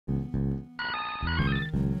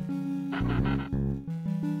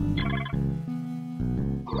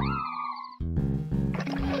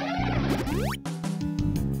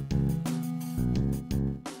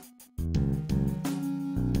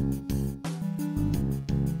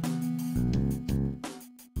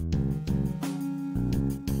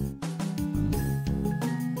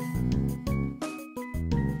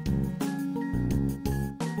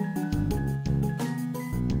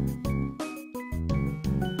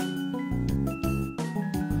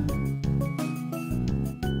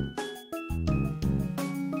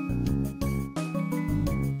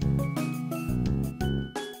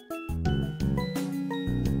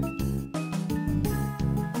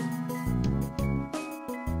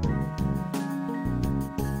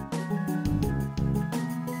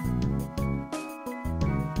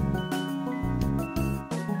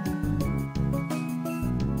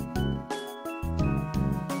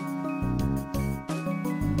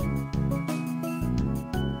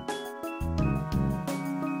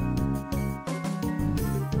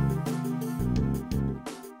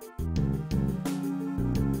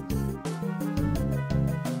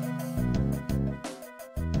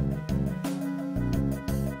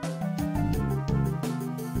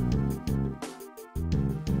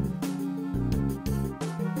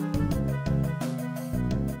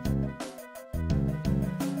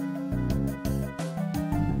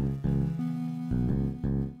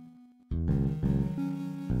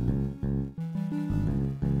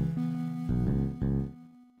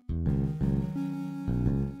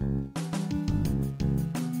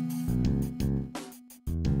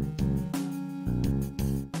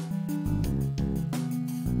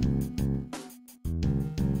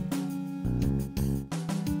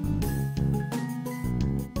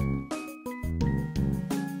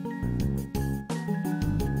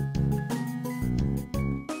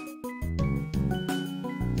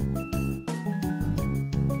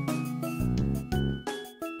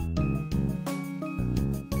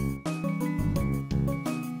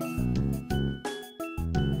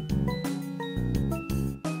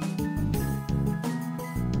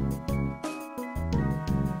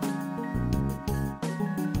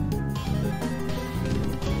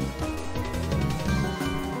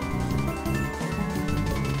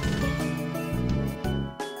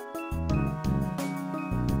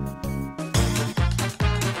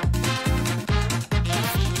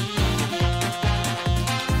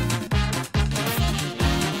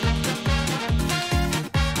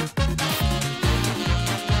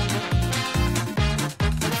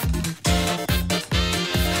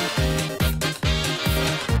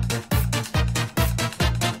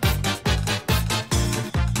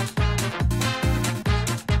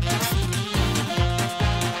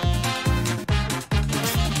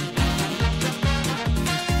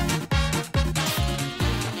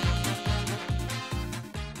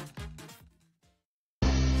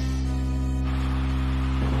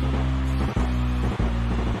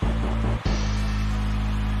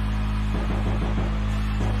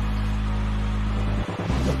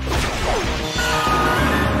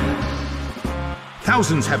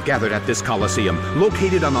Thousands have gathered at this Coliseum,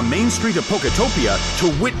 located on the main street of Poketopia,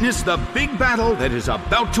 to witness the big battle that is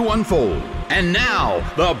about to unfold. And now,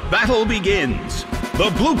 the battle begins. The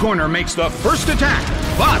blue corner makes the first attack,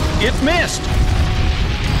 but it missed.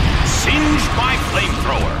 Singed by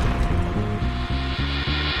Flamethrower.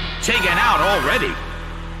 Taken out already.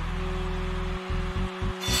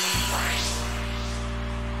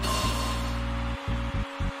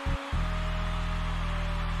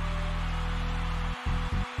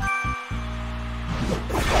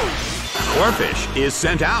 Corphish is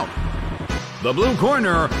sent out. The blue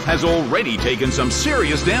corner has already taken some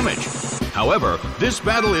serious damage. However, this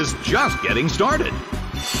battle is just getting started.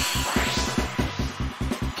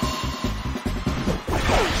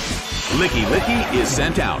 Lickilicky is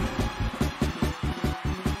sent out.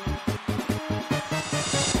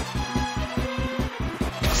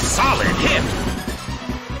 Solid hit!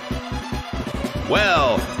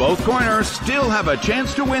 Well, both corners still have a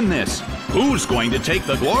chance to win this. Who's going to take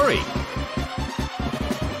the glory?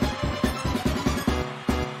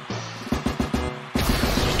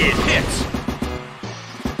 It hits.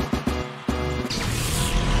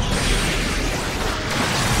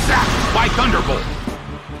 Zapped by Thunderbolt.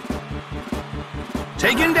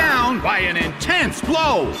 Taken down by an intense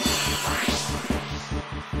blow.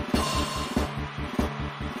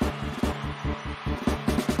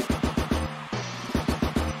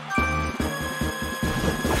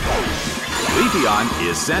 Leafeon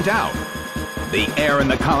is sent out. The air in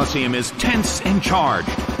the Coliseum is tense and charged.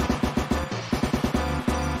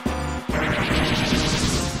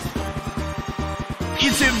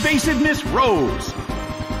 Its evasiveness rose.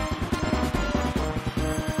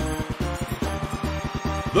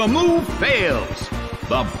 The move fails.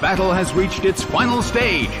 The battle has reached its final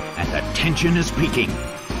stage, and the tension is peaking.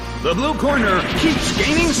 The blue corner keeps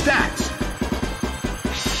gaining stats.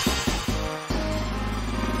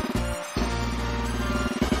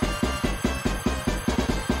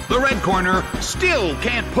 The red corner still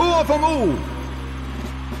can't pull off a move.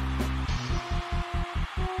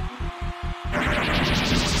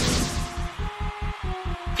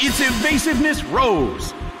 Its evasiveness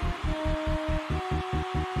rose.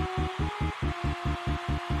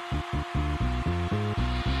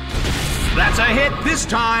 That's a hit this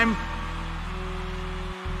time.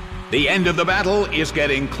 The end of the battle is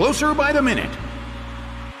getting closer by the minute.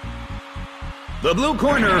 The blue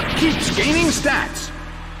corner keeps gaining stats.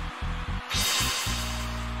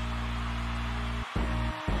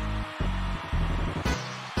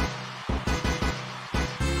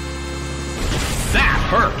 That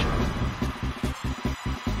hurt.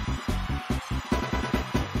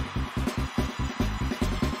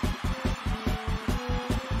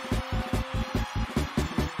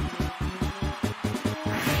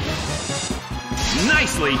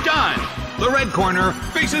 Nicely done! The red corner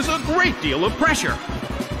faces a great deal of pressure.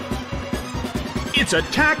 Its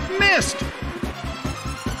attack missed!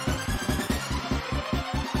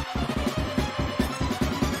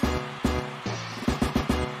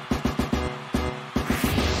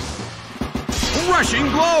 Rushing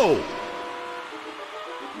blow!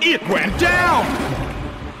 It went down!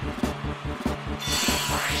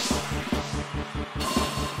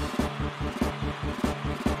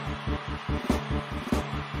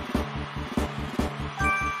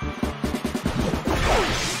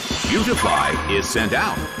 Beautifly is sent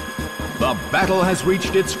out. The battle has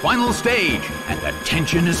reached its final stage, and the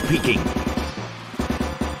tension is peaking.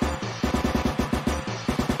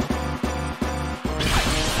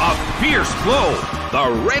 A fierce blow. The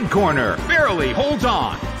red corner barely holds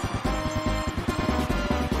on.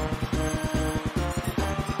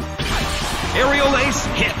 Aerial Ace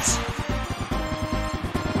hits.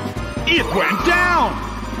 It went down.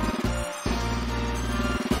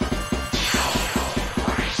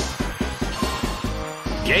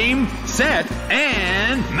 Game, set,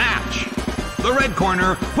 and match. The red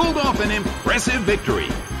corner pulled off an impressive victory.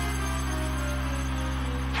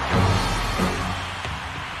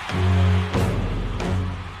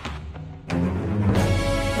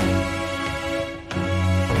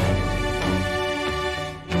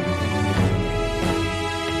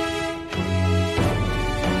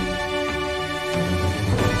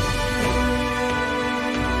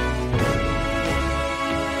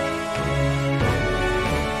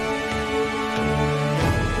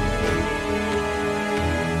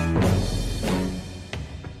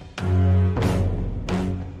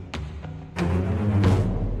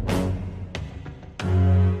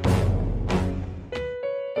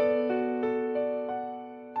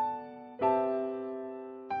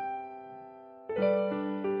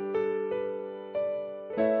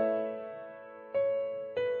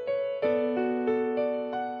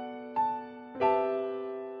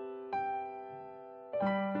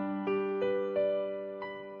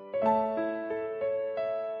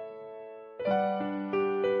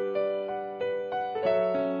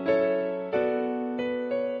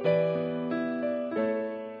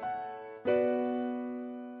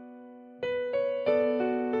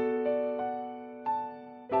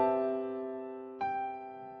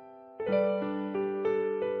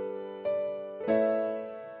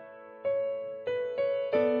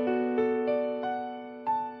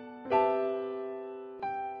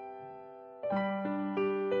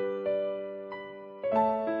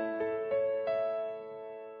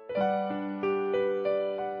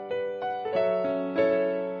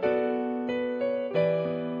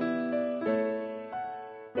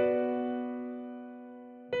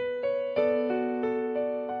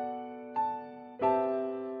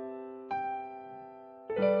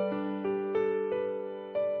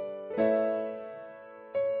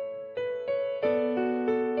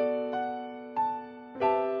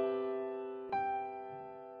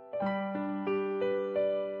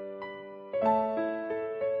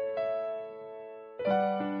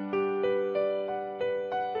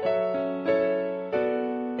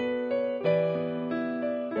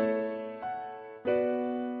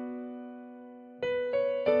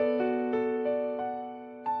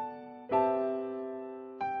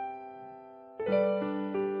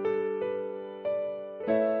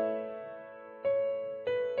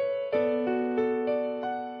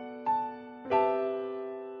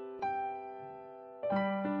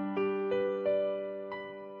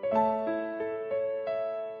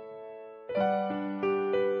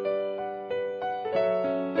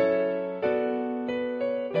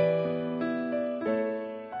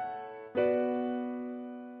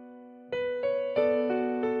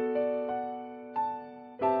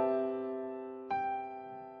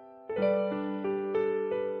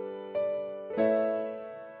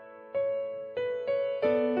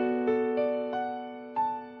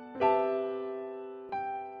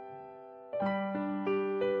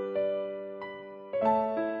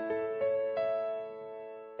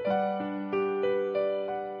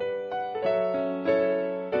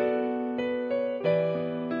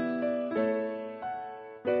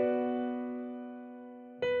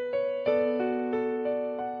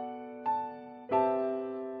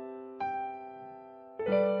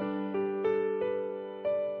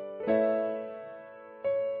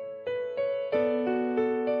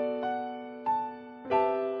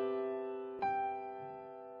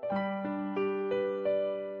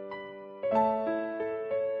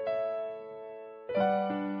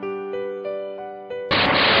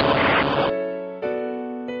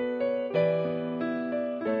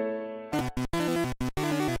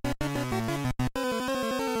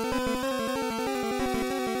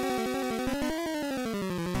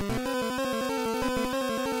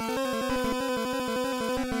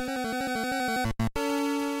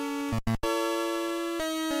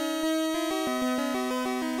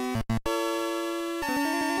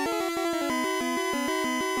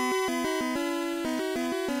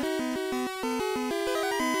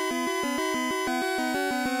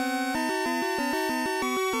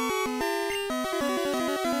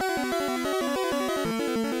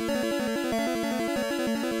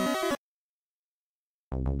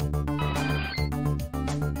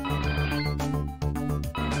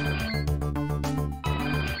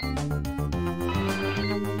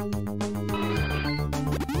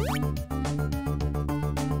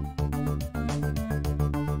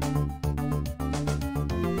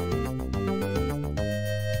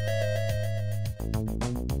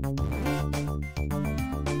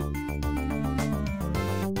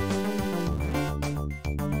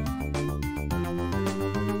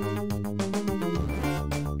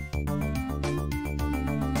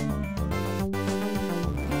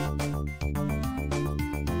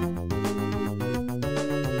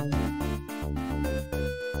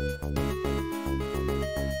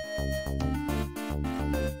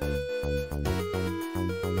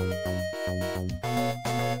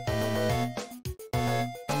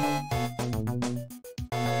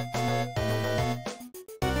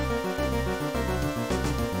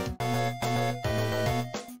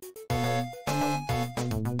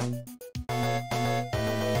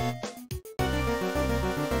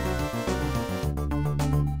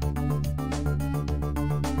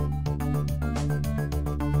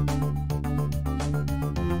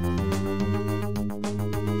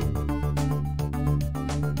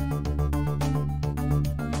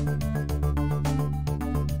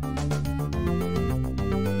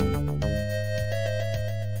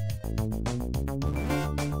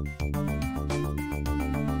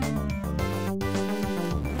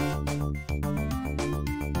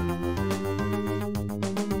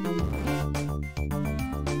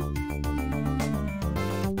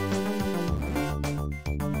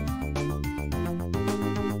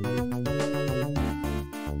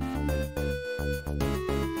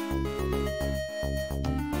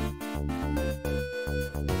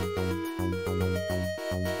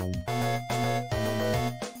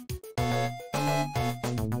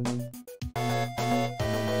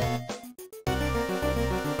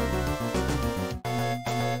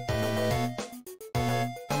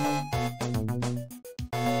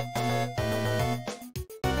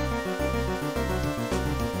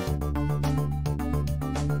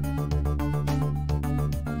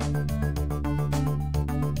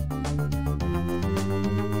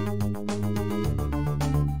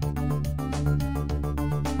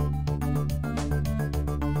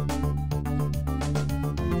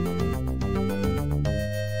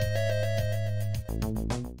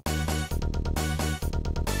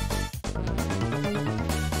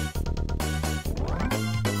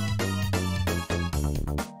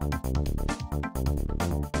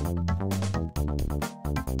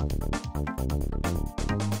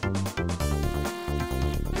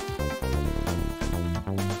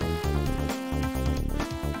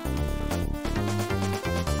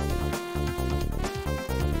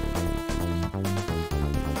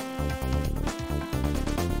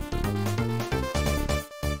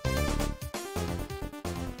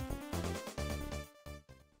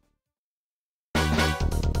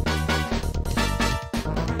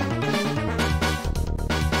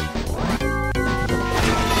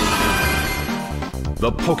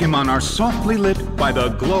 The Pokémon are softly lit by the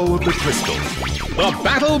glow of the crystals. The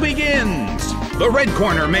battle begins! The red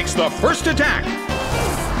corner makes the first attack.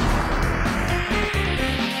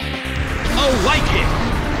 A light hit.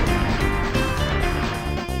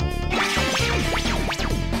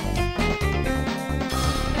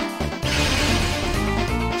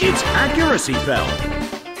 Its accuracy fell.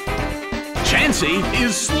 Chansey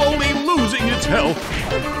is slowly losing its health.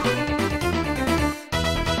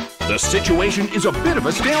 The situation is a bit of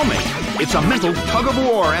a stalemate. It's a mental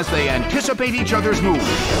tug-of-war as they anticipate each other's move.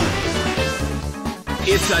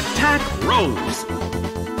 Its attack rose.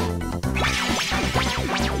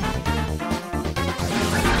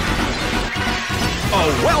 A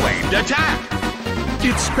well-aimed attack.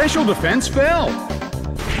 Its special defense fell.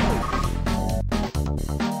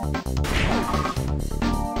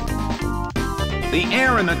 The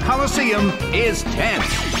air in the Colosseum is tense.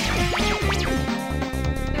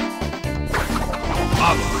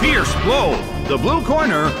 A fierce blow. The blue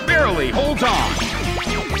corner barely holds on.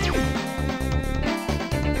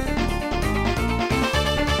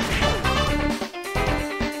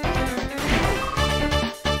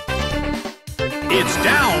 It's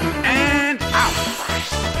down and out.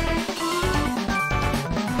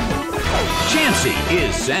 Chansey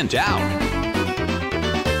is sent out.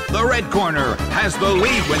 The red corner has the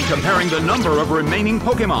lead when comparing the number of remaining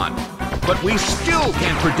Pokémon. But we still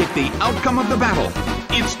can't predict the outcome of the battle.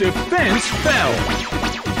 Its defense fell.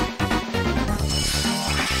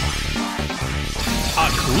 A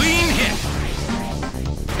clean hit.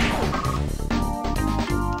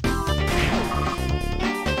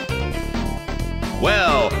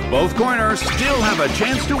 Well, both corners still have a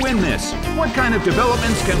chance to win this. What kind of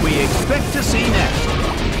developments can we expect to see next?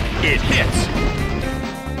 It hits.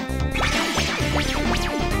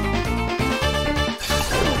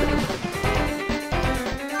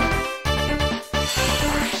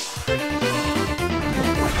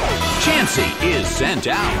 Chansey is sent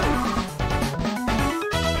out.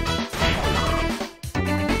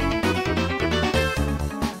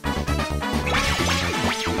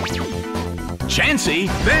 Chansey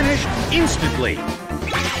vanished instantly.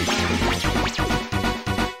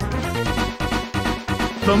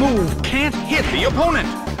 The move can't hit the opponent.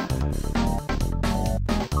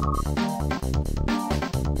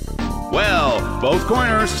 Well, both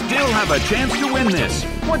corners still have a chance to win this.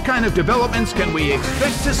 What kind of developments can we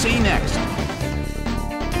expect to see next?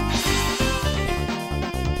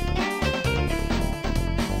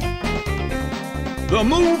 The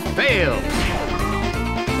move fails.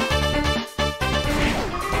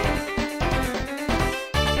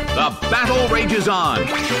 The battle rages on.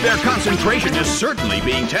 Their concentration is certainly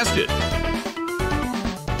being tested.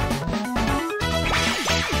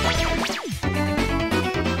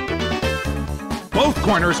 Both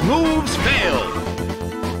corners' moves failed.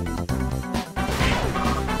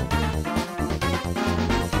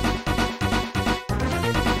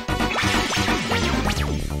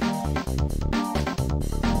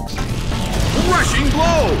 Rushing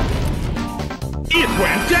blow! It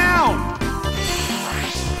went down!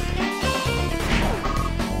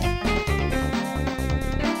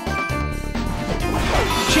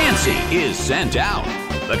 Chansey is sent out.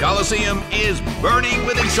 The Colosseum is burning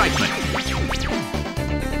with excitement.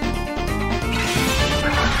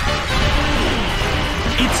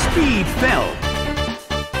 Its speed fell.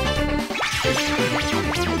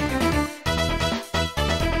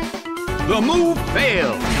 The move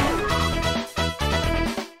failed.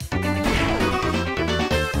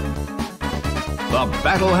 The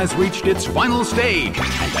battle has reached its final stage,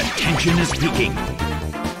 and the tension is peaking.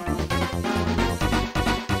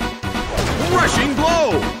 Rushing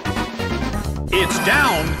blow! It's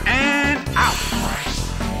down and out.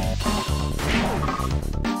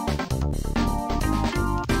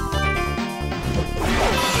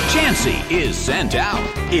 Chansey is sent out.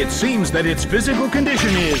 It seems that its physical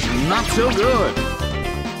condition is not so good.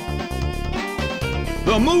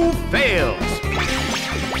 The move fails.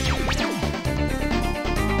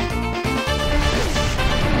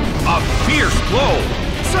 A fierce blow.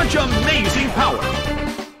 Such amazing power.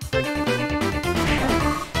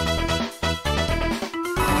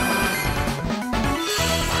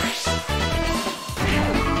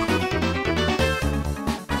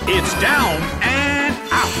 It's down and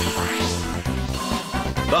out.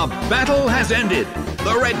 The battle has ended.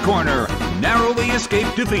 The red corner narrowly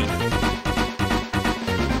escaped defeat.